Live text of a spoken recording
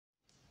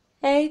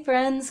Hey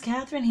friends,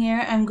 Catherine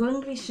here. I'm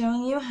going to be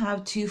showing you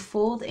how to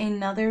fold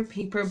another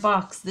paper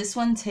box. This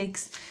one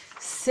takes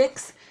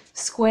 6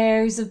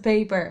 squares of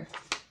paper.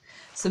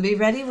 So be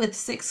ready with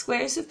 6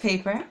 squares of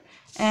paper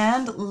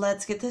and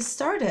let's get this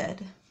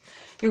started.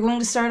 You're going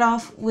to start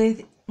off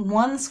with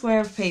 1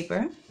 square of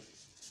paper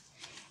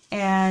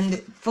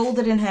and fold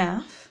it in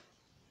half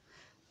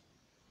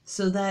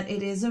so that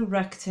it is a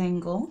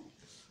rectangle.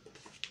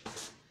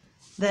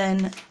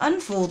 Then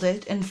unfold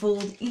it and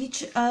fold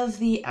each of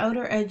the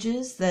outer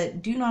edges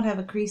that do not have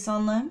a crease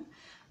on them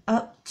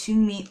up to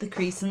meet the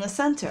crease in the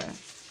center.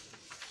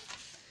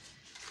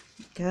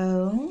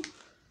 Go.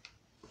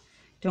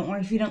 Don't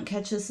worry if you don't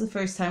catch this the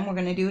first time. We're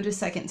going to do it a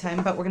second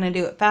time, but we're going to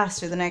do it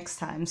faster the next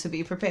time, so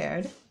be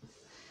prepared.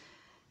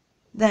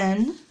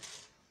 Then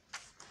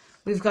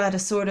we've got a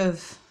sort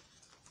of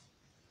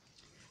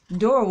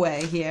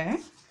doorway here.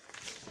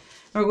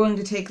 We're going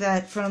to take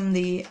that from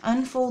the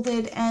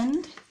unfolded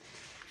end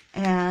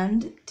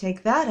and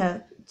take that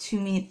up to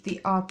meet the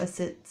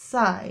opposite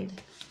side,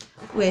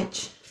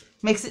 which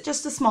makes it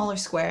just a smaller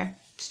square.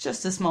 It's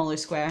just a smaller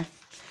square.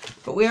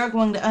 But we are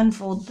going to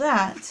unfold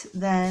that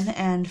then,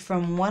 and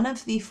from one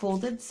of the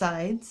folded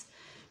sides,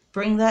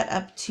 bring that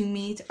up to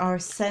meet our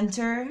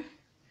center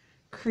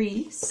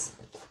crease,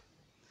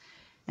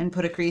 and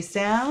put a crease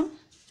down,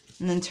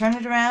 and then turn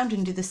it around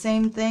and do the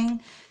same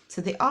thing to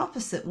the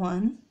opposite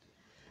one,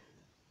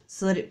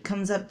 so that it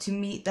comes up to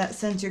meet that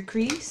center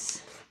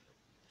crease.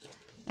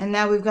 And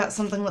now we've got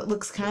something that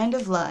looks kind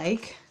of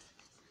like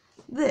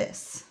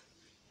this.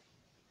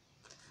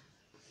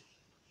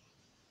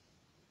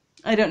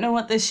 I don't know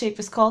what this shape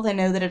is called. I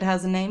know that it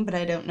has a name, but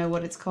I don't know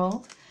what it's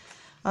called.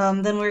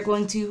 Then we're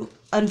going to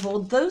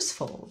unfold those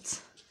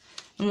folds.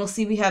 And we'll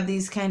see we have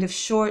these kind of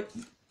short,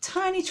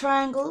 tiny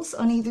triangles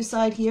on either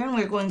side here, and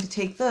we're going to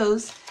take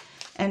those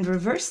and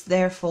reverse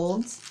their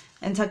folds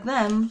and tuck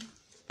them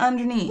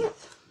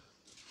underneath.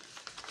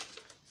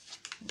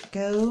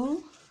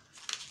 Go.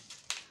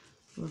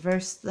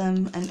 Reverse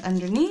them and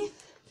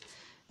underneath,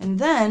 and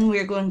then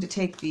we're going to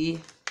take the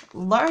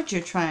larger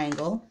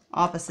triangle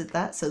opposite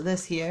that, so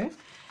this here,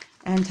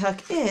 and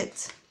tuck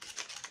it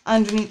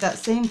underneath that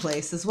same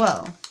place as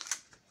well.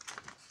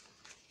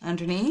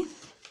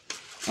 Underneath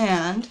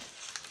and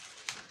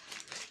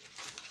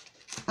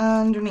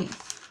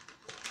underneath.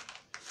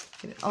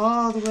 Get it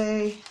all the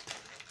way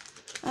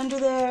under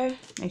there.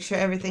 Make sure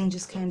everything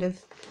just kind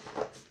of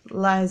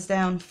lies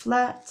down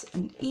flat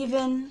and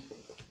even.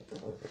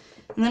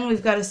 And then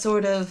we've got a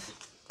sort of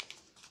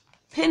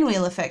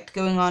pinwheel effect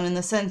going on in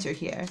the center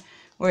here,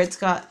 where it's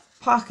got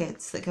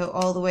pockets that go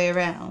all the way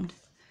around.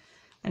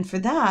 And for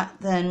that,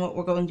 then what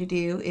we're going to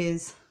do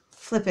is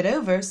flip it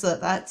over so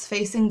that that's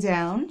facing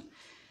down,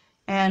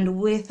 and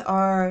with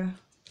our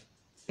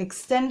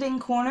extending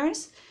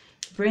corners,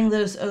 bring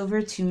those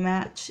over to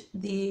match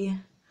the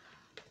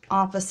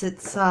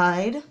opposite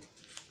side,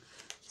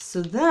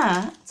 so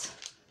that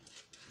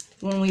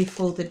when we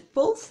fold it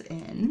both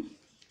in,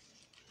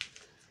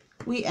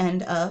 we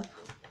end up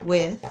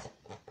with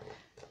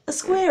a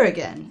square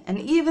again, an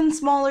even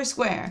smaller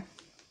square.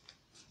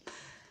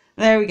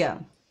 There we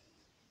go.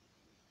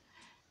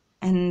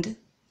 And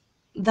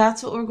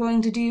that's what we're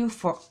going to do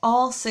for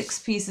all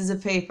 6 pieces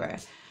of paper.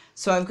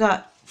 So I've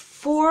got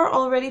 4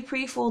 already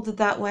pre-folded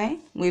that way.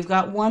 We've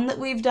got 1 that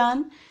we've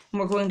done,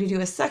 and we're going to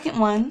do a second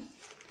one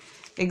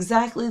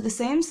exactly the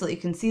same so that you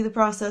can see the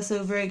process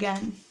over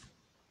again.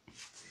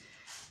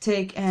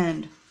 Take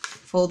and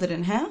fold it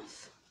in half.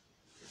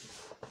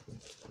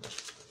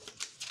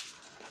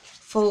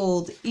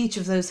 Fold each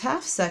of those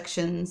half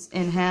sections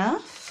in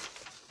half.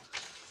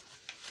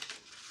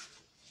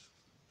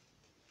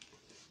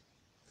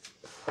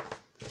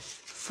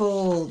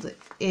 Fold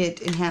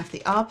it in half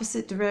the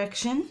opposite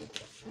direction.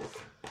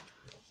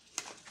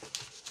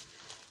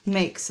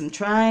 Make some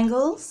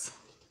triangles.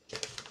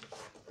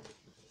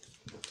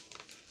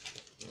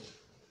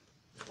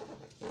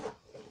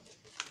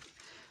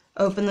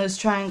 Open those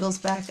triangles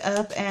back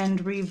up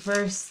and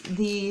reverse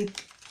the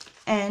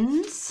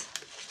ends.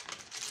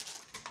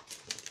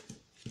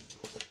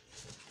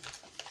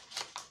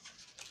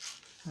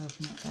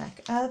 Open it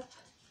back up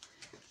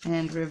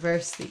and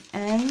reverse the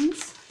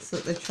ends so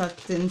that they're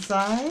tucked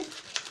inside,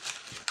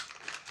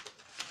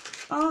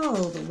 all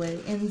the way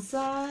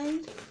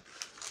inside.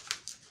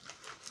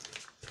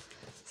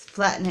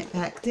 Flatten it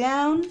back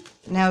down.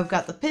 Now we've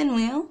got the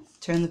pinwheel.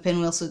 Turn the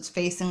pinwheel so it's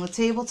facing the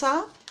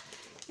tabletop,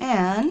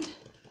 and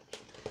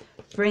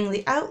bring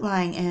the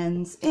outlying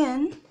ends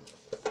in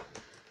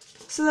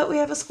so that we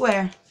have a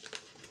square.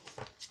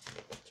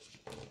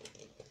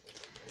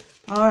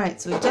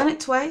 Alright, so we've done it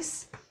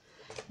twice.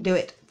 Do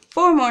it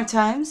 4 more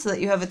times so that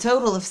you have a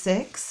total of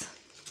 6.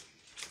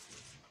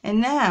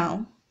 And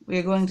now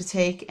we're going to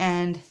take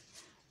and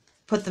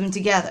put them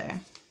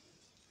together.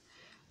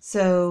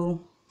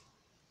 So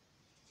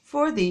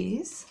for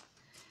these,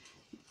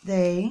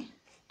 they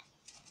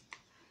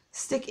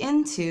stick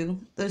into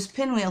those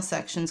pinwheel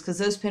sections, because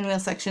those pinwheel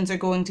sections are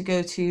going to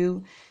go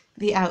to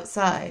the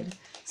outside.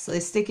 So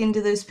they stick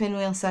into those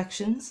pinwheel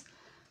sections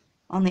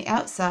on the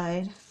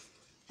outside,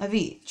 of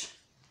each.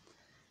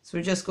 So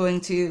we're just going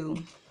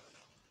to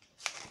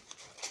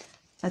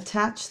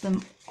attach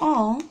them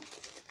all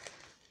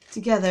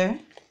together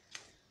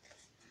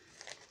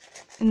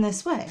in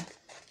this way,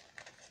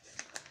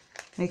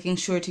 making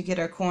sure to get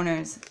our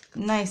corners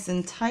nice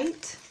and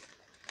tight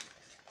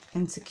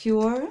and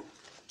secure.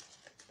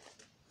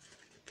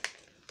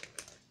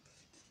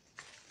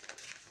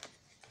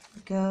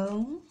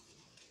 Go.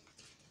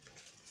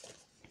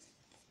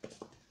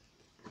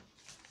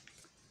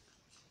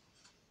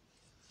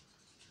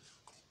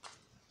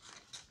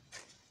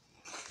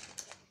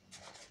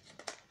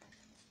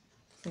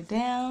 Go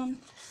down,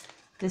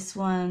 this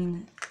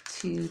one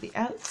to the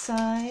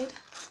outside,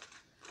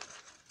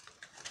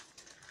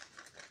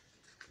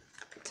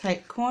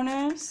 tight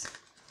corners,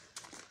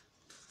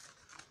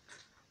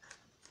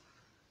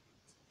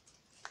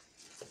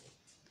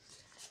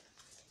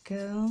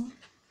 go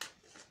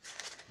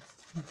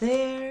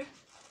there,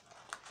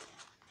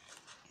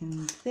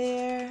 and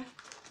there,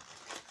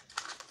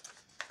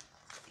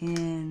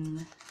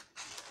 in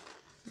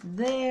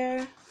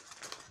there.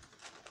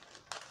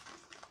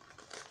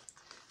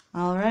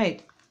 All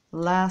right,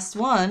 last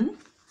one.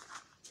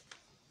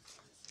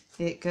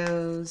 It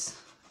goes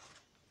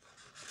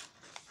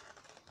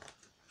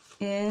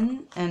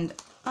in and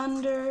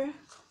under,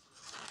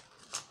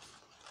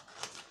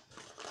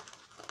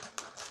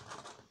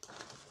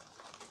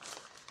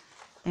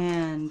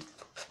 and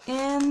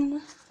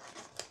in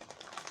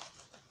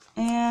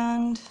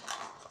and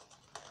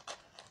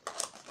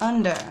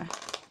under,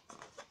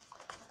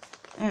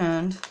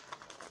 and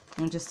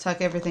we'll just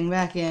tuck everything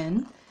back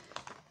in.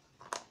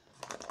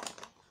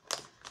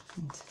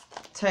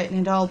 Tighten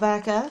it all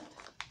back up,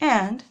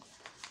 and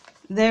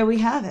there we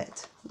have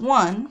it.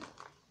 One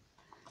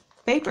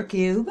paper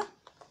cube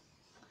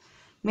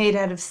made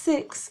out of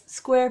 6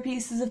 square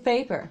pieces of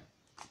paper.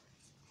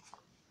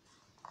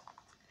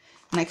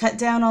 And I cut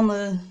down on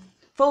the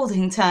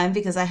folding time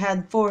because I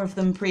had 4 of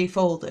them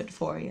pre-folded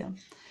for you.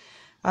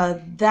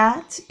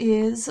 That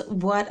is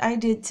what I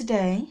did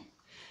today.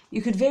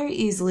 You could very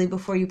easily,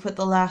 before you put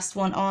the last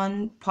one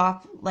on,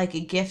 pop like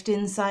a gift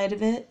inside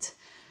of it,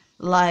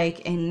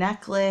 like a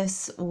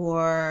necklace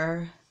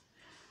or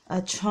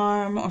a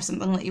charm or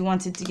something that you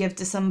wanted to give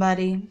to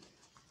somebody.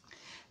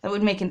 That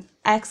would make an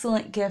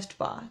excellent gift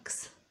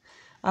box.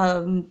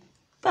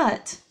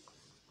 But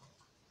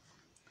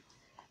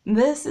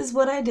this is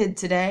what I did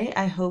today.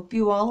 I hope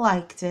you all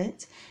liked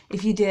it.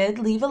 If you did,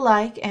 leave a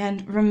like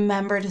and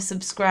remember to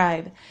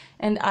subscribe.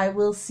 And I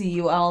will see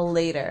you all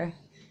later.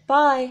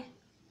 Bye!